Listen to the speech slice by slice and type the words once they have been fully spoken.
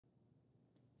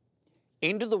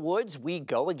Into the woods we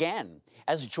go again.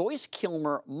 As Joyce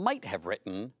Kilmer might have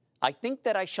written, I think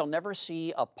that I shall never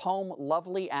see a poem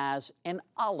lovely as an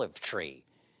olive tree.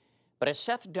 But as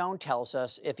Seth Doane tells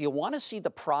us, if you want to see the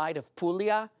pride of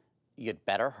Puglia, you'd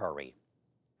better hurry.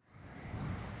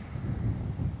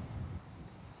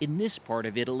 In this part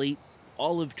of Italy,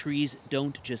 olive trees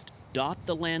don't just dot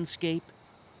the landscape,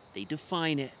 they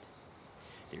define it.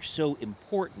 They're so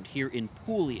important here in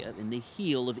Puglia, in the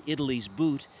heel of Italy's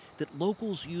boot, that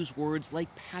locals use words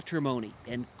like patrimony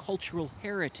and cultural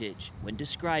heritage when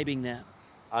describing them.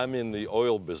 I'm in the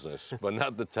oil business, but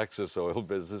not the Texas oil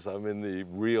business. I'm in the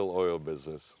real oil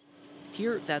business.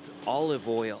 Here, that's olive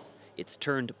oil. It's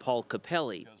turned Paul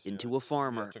Capelli into a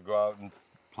farmer. You have to go out and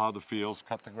plow the fields,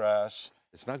 cut the grass.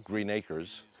 It's not green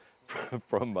acres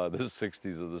from the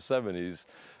 60s or the 70s,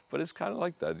 but it's kind of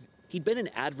like that. He'd been an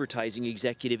advertising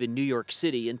executive in New York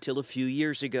City until a few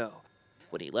years ago,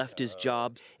 when he left his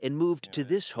job and moved to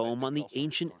this home on the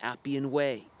ancient Appian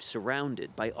Way,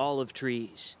 surrounded by olive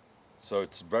trees. So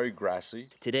it's very grassy.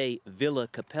 Today, Villa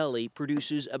Capelli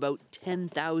produces about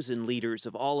 10,000 liters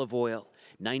of olive oil,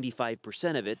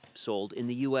 95% of it sold in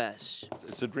the U.S.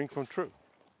 It's a dream come true,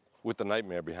 with the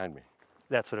nightmare behind me.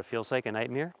 That's what it feels like, a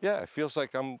nightmare? Yeah, it feels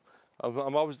like I'm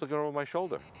always looking over my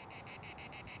shoulder.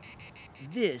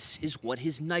 This is what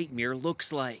his nightmare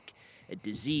looks like, a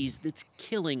disease that's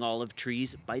killing olive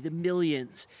trees by the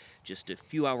millions, just a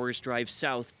few hours' drive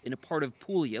south in a part of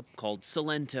Puglia called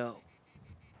Salento.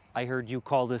 I heard you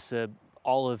call this a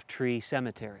olive tree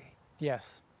cemetery.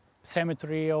 Yes,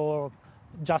 cemetery, or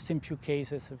just in few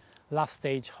cases, last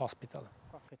stage hospital.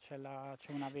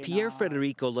 Pier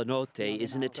Federico Lanotte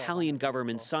is an Italian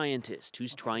government scientist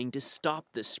who's trying to stop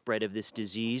the spread of this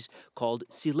disease called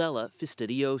xylella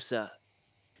fastidiosa.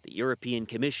 The European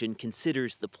Commission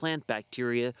considers the plant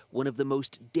bacteria one of the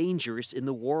most dangerous in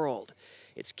the world.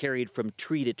 It's carried from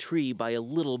tree to tree by a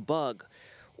little bug.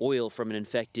 Oil from an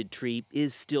infected tree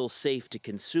is still safe to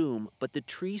consume, but the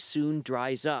tree soon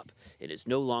dries up and is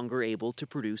no longer able to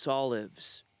produce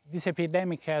olives. This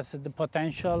epidemic has the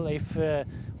potential, if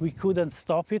we couldn't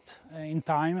stop it in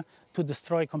time, to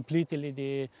destroy completely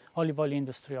the olive oil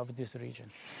industry of this region.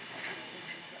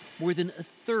 More than a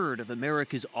third of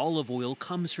America's olive oil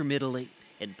comes from Italy,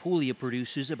 and Puglia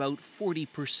produces about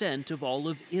 40% of all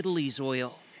of Italy's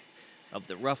oil. Of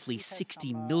the roughly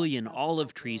 60 million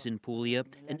olive trees in Puglia,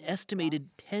 an estimated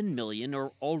 10 million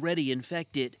are already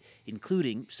infected,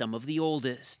 including some of the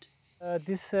oldest.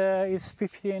 This is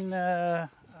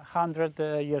 1,500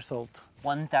 years old.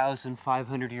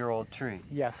 1,500-year-old tree.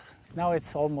 Yes, now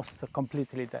it's almost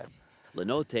completely dead.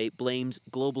 Lanotte blames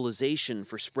globalization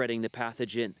for spreading the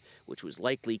pathogen, which was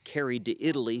likely carried to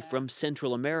Italy from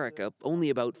Central America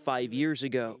only about 5 years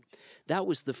ago. That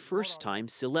was the first time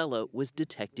xylella was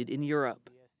detected in Europe.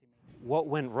 What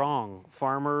went wrong?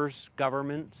 Farmers,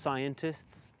 government,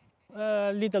 scientists?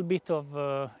 A little bit of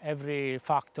every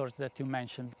factor that you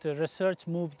mentioned. The research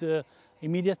moved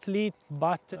immediately,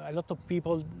 but a lot of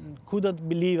people couldn't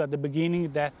believe at the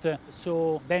beginning that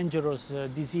so dangerous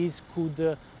disease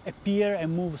could appear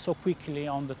and move so quickly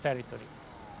on the territory.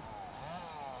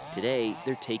 Today,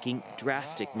 they're taking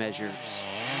drastic measures.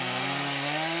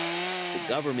 The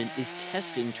government is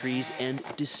testing trees and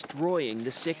destroying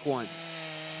the sick ones,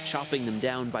 chopping them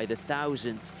down by the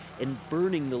thousands and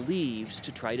burning the leaves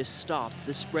to try to stop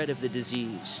the spread of the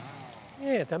disease.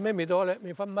 It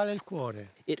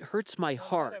hurts my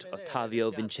heart,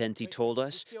 Ottavio Vincenti told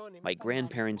us. My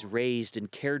grandparents raised and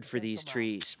cared for these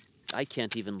trees. I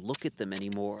can't even look at them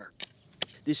anymore.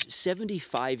 This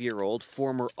 75-year-old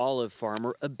former olive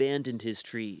farmer abandoned his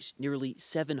trees, nearly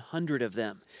 700 of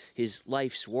them, his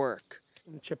life's work.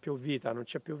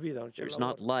 There's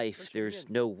not life, there's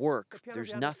no work,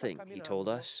 there's nothing, he told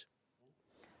us.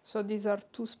 So these are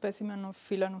two specimens of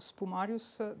Philanus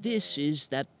spumarius. This is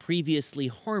that previously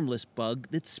harmless bug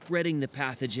that's spreading the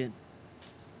pathogen.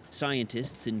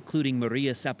 Scientists, including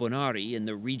Maria Saponari in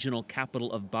the regional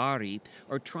capital of Bari,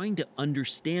 are trying to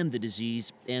understand the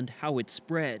disease and how it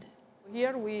spread.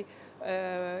 Here we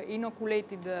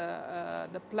inoculated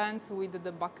the plants with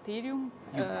the bacterium.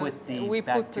 We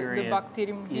put the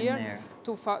bacterium here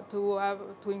to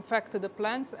infect the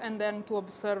plants and then to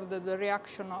observe the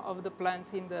reaction of the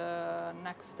plants in the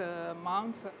next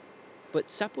months. But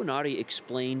Saponari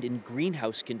explained in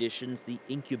greenhouse conditions the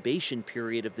incubation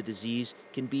period of the disease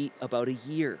can be about a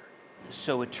year.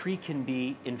 So a tree can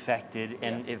be infected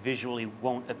and Yes. it visually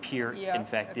won't appear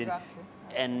infected. Exactly.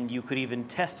 And you could even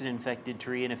test an infected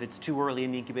tree, and if it's too early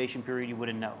in the incubation period, you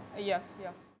wouldn't know. Yes,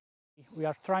 yes. We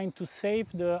are trying to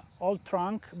save the old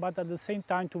trunk, but at the same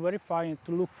time to verify and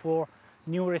to look for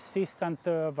new resistant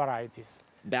varieties.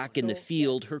 Back in the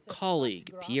field, her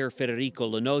colleague, Pier Federico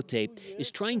Lanotte,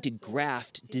 is trying to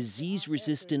graft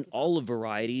disease-resistant olive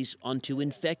varieties onto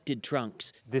infected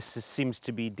trunks. This seems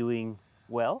to be doing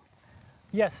well?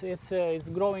 Yes, it's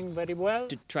growing very well.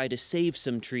 To try to save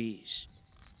some trees.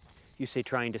 You say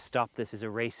trying to stop this is a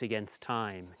race against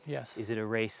time. Yes. Is it a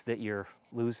race that you're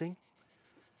losing?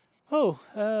 Oh,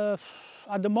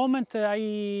 at the moment,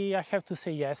 I have to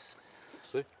say yes.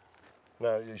 See?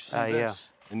 Now you see this,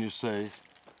 and you say,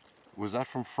 was that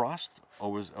from frost,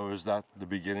 or is that the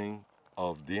beginning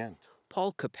of the end?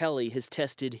 Paul Capelli has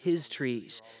tested his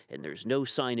trees, and there's no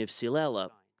sign of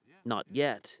xylella. Not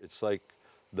yet. It's like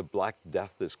the Black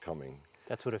Death is coming.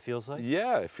 That's what it feels like?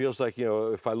 Yeah, it feels like, you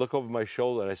know, if I look over my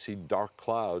shoulder and I see dark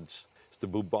clouds, it's the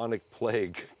bubonic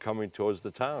plague coming towards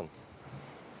the town.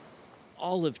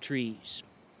 Olive trees,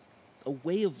 a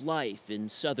way of life in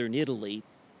southern Italy,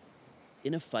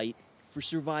 in a fight for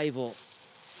survival.